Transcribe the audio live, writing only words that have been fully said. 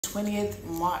20th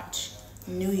March,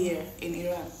 New Year in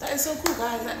Iran. That is so cool,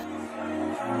 guys.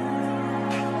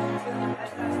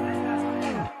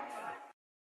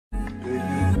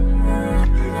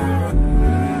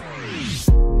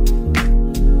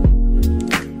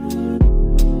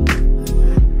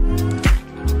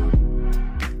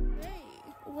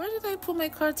 Where did I put my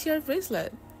Cartier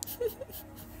bracelet?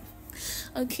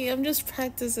 Okay, I'm just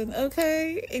practicing,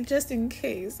 okay? And just in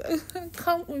case.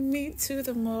 Come with me to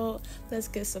the mall. Let's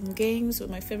get some games with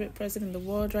my favorite person in the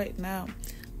world right now.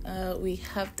 We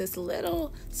have this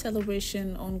little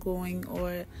celebration ongoing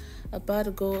or about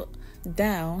to go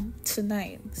down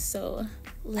tonight. So,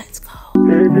 let's go.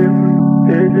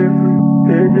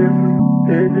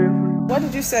 What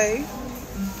did you say?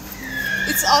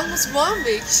 It's almost 1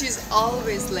 week. She's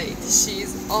always late.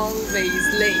 She's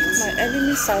always late. My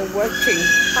enemies are working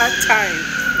part-time.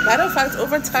 Matter of fact,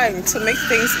 overtime to make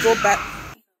things go back.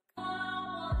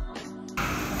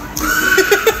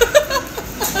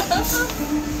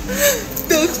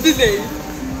 Don't be late.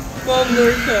 One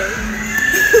more time.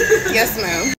 Yes,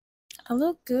 ma'am. I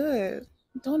look good,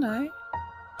 don't I?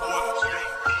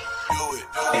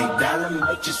 Hey, dollar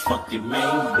might just fuck your main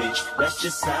bitch. That's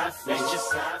just how I feel.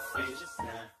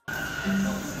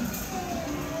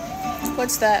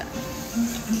 What's that?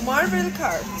 Marvel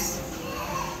cards.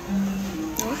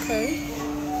 Okay.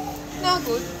 Not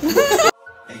good.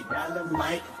 Hey, dollar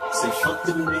might say fuck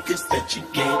them niggas that you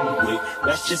game with.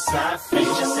 That's just how I feel.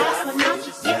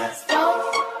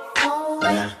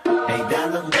 Yeah. Hey,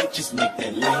 dollar might just make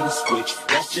that lane switch.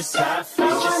 That's just how I feel.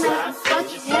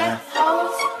 Yeah.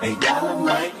 Hey, dollar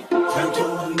might turn to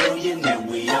 $1 million and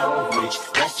we all rich.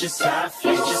 That's just how I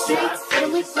feel.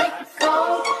 When we break the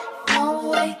code, no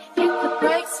way. Hit the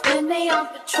brakes when they on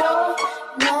patrol.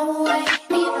 No way.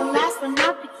 Be the last one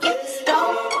out to get the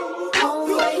stove. No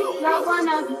way. Not one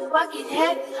of you bucket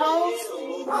head hoes.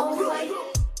 No way.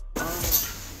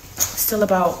 Still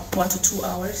about 1 to 2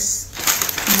 hours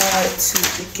more to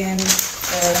begin the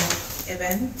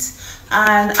event,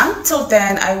 and until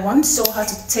then I want Soha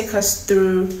to take us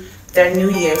through their new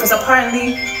year, because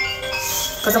apparently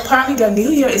their new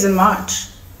year is in March.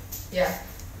 Yeah.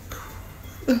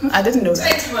 I didn't know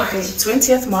that.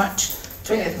 20th March.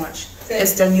 Okay, 20th March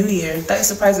it's their new year. That is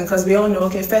surprising because we all know,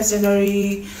 okay, 1st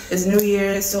January is New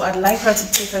Year, so I'd like her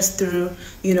to take us through,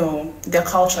 you know, their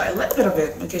culture, a little bit of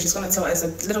it. Okay, she's going to tell us a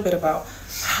little bit about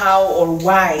how or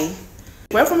why.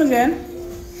 Where from again?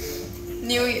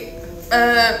 New Year.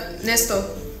 Nesto.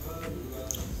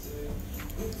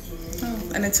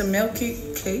 Oh, and it's a milky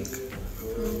cake.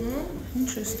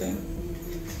 Interesting.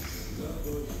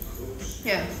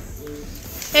 Yeah.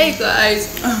 Hey guys,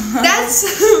 that's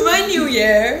my new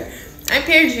year. I'm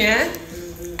Persian,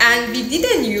 and we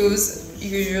didn't use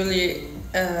usually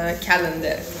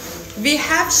calendar. We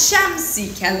have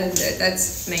Shamsi calendar.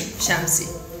 That's name Shamsi.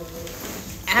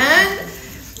 And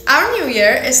our new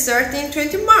year is starting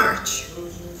 20 March.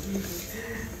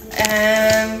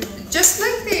 Just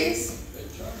like this.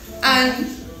 And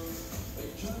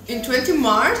in 20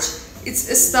 March, it's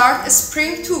a start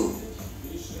spring too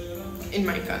in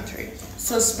my country.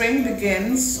 So spring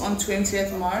begins on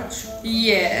 20th March?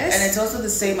 Yes. And it's also the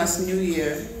same as New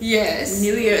Year. Yes.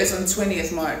 New Year is on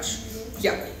 20th March.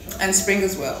 Yeah. And spring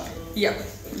as well. Yeah.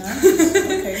 Nice.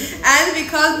 Okay. And we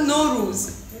call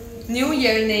Nowruz. New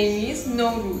Year name is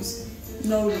Nowruz.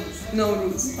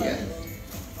 Nowruz. Yeah.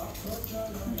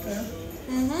 Okay.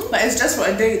 But it's just for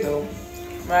a day though,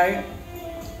 right?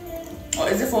 Or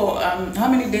is it for, how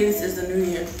many days is the New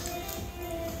Year?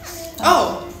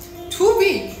 Oh, 2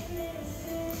 weeks.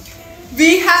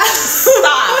 We have...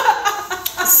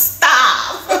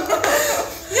 Stop!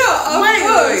 No, of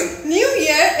course. New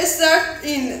Year start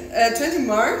in 20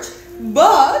 March,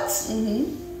 but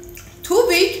 2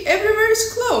 weeks everywhere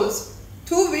is closed.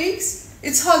 2 weeks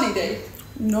it's holiday.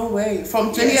 No way.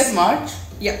 From 20th Yes. March?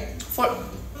 Yeah. For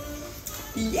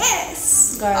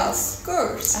Yes. guys, Of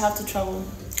course. I have to travel.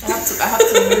 I have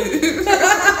to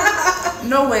move.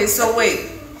 No way. So wait,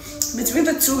 between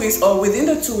the 2 weeks or within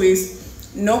the 2 weeks,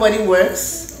 nobody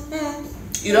works.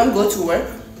 You don't go to work,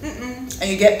 and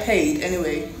you get paid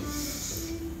anyway.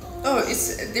 Oh,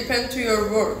 it depends to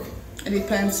your work. It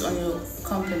depends on your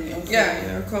company. Okay. Yeah,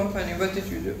 your company. What did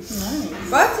you do? Nice.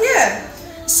 But yeah,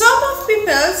 some of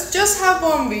people just have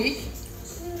 1 week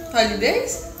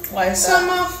holidays. Why is Some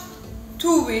that? of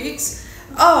 2 weeks.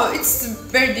 Oh, it's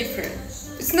very different.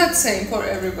 It's not same for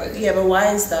everybody. Yeah, but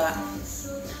why is that?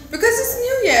 Because it's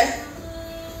New Year.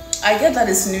 I get that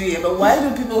it's New Year, but why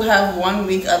do people have 1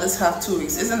 week, others have 2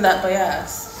 weeks? Isn't that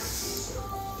bias?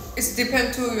 It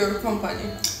depends to your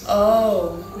company.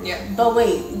 Oh. Yeah. But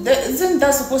wait, isn't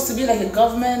that supposed to be like a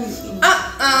government?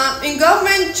 In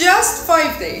government, just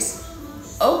 5 days.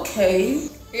 Okay.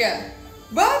 Yeah.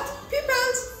 But people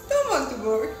don't want to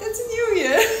work. That's a new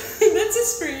year. That's a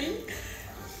spring.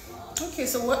 Okay,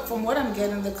 so from what I'm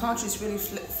getting, the country is really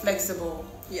flexible.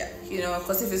 Yeah. You know,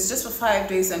 because if it's just for 5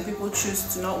 days and people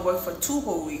choose to not work for 2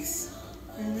 whole weeks,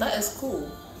 that is cool.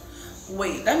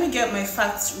 Wait, let me get my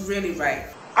facts really right.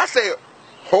 I said,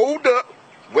 hold up,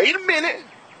 wait a minute,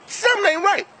 something ain't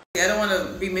right. I don't want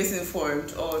to be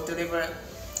misinformed or deliver,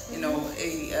 you know,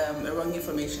 a wrong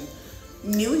information.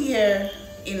 New Year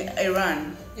in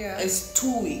Iran is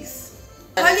 2 weeks.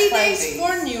 Holidays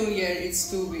for New Year,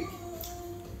 it's 2 weeks.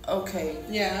 Okay.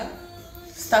 Yeah.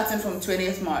 Starting from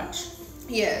 20th March.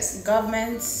 Yes.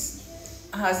 Government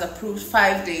has approved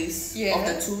 5 days of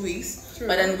the 2 weeks. True.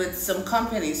 But then with some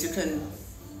companies, you can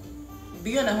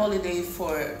be on a holiday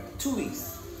for 2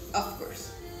 weeks. Of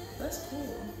course. That's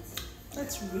cool.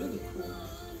 That's really cool.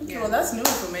 Okay, Yeah. well, that's new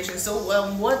information. So,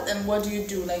 what do you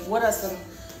do? Like, what are some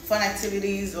fun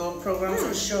activities or programs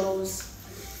or shows?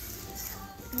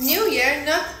 New Year,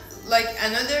 not like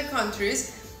another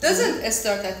countries, doesn't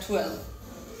start at 12.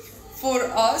 For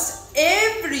us,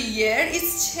 every year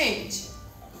it's change.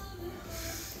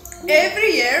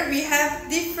 Every year we have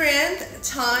different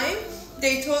time.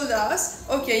 They told us,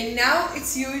 okay, now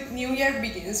it's New Year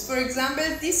begins. For example,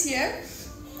 this year,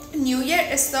 New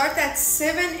Year start at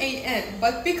 7 a.m.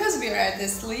 But because we are at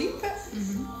sleep,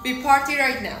 we party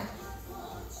right now.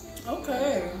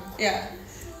 Okay. Yeah.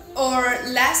 Or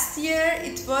last year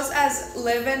it was as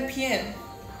 11 p.m.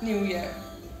 New Year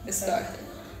started.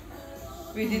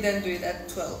 We didn't do it at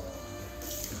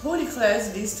 12. Who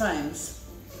declares these times?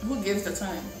 Who gives the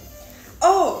time?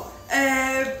 Oh,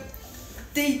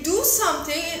 they do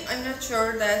something. I'm not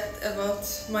sure that about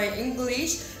my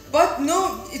English, but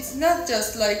no, it's not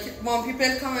just like when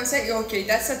people come and say, okay,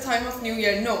 that's the time of New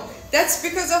Year. No, that's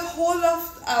because of whole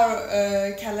of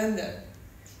our calendar.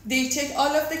 They check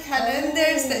all of the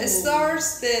calendars, the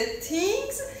stars, the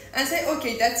things, and say,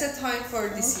 okay, that's the time for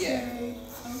this year.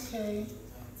 Okay.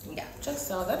 Yeah.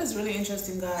 Just out. That is really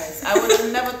interesting, guys. I would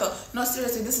have never thought. No,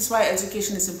 seriously, this is why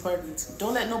education is important.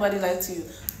 Don't let nobody lie to you.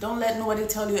 Don't let nobody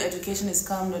tell you education is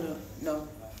calm. No.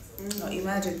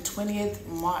 Imagine 20th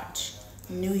March,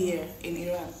 New Year in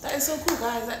Iran. That is so cool,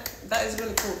 guys. That is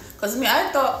really cool. Because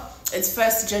I thought it's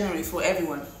 1st January for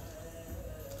everyone.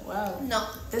 Wow. No,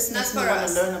 This not makes me for want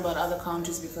us. to learn about other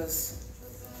countries because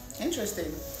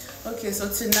interesting. Okay, so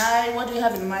tonight, what do you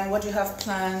have in mind? What do you have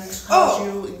planned? How do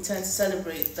you intend to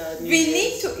celebrate the New Year? We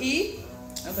need to eat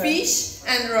fish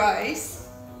and rice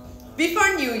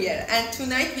before New Year, and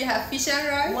tonight we have fish and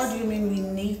rice. What do you mean we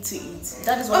need to eat?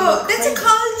 That is what Oh, we're that's a craving.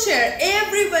 culture.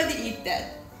 Everybody eat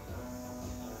that.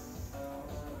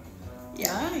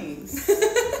 Yeah. Nice.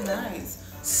 Nice.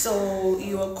 So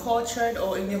you are cultured,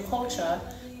 or in your culture,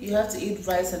 you have to eat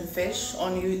rice and fish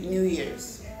on New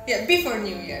Year's. Yeah, before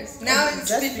New Year's. Now Okay, it's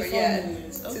just before, before yeah. New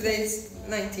Year's. Okay. Today's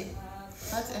 19.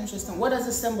 That's interesting. What does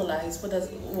it symbolize?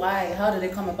 Why? How did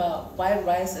it come about? Why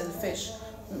rice and fish?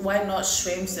 Why not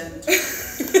shrimps and?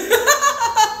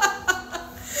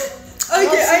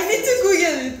 Okay, I need to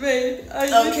Google it. Wait.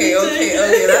 Okay.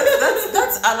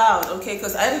 That's allowed. Okay,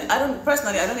 because I don't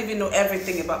personally. I don't even know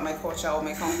everything about my culture or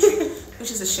my country, which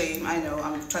is a shame. I know.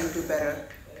 I'm trying to do better.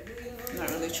 Not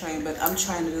really trying, but I'm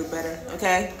trying to do better.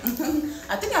 Okay.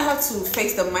 I think I have to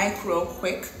face the mic real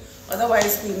quick,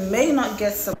 otherwise we may not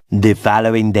get some. The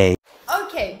following day.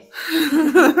 Okay.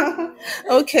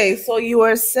 Okay, so you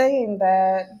were saying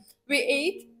that. We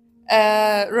ate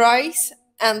rice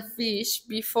and fish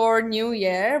before New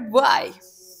Year. Why?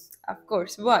 Of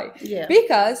course, why? Yeah.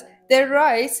 Because the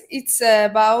rice, it's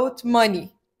about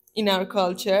money in our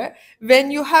culture.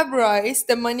 When you have rice,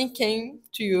 the money came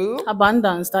to you.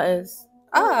 Abundance, that is.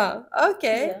 Ah,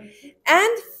 okay.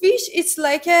 And fish, it's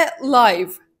like a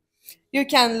live. You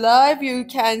can live, you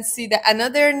can see the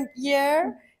another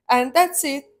year, and that's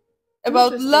it.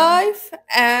 About Interesting. life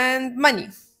and money.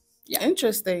 Yeah.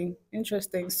 Interesting.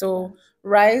 So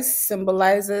rice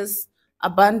symbolizes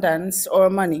abundance or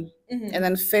money, and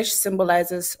then fish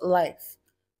symbolizes life.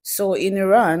 So in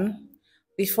Iran,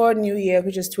 before New Year,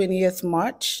 which is 20th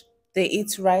March, they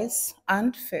eat rice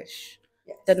and fish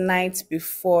the night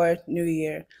before New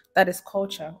Year. That is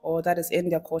culture, or that is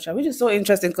India culture, which is so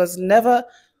interesting because never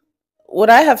would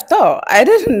I have thought. I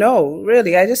didn't know,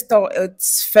 really. I just thought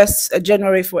it's 1st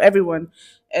January for everyone.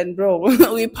 And bro,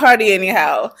 we party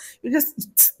anyhow. We just.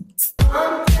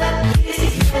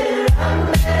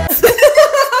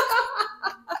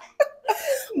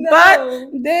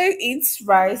 But they eat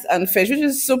rice and fish, which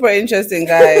is super interesting,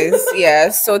 guys. Yeah.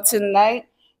 So tonight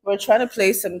we're trying to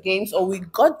play some games, or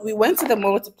we went to the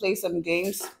mall to play some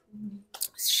games.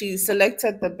 She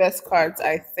selected the best cards,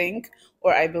 I think,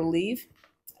 or I believe.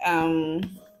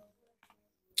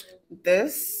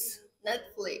 This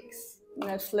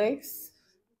Netflix,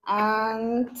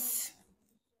 and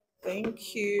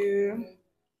thank you,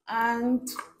 and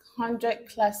 100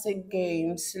 classic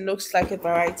games. Looks like a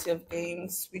variety of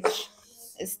games, which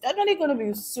is definitely going to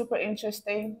be super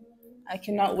interesting. I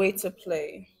cannot wait to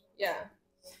play. Yeah.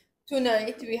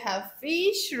 Tonight we have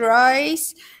fish,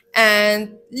 rice,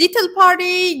 and little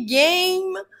party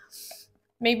game.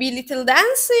 Maybe little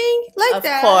dancing, like Of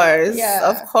that. course, Yeah.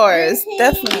 of course, Drinking.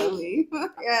 definitely.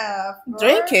 Yeah. of course.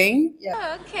 Drinking.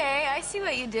 Yeah. Okay, I see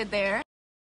what you did there.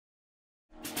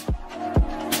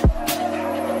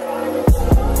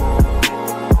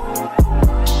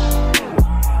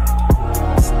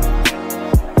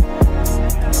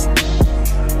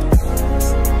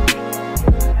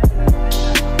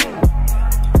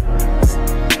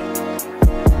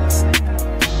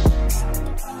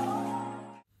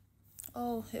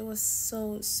 Oh, it was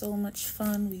so much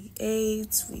fun. We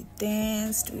ate, we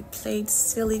danced, we played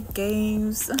silly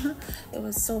games. It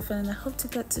was so fun, and I hope to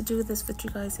get to do this with you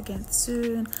guys again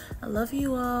soon. I love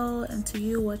you all, and to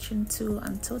you watching too.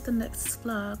 Until the next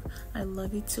vlog, I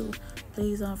love you too.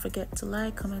 Please don't forget to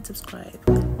like, comment, subscribe.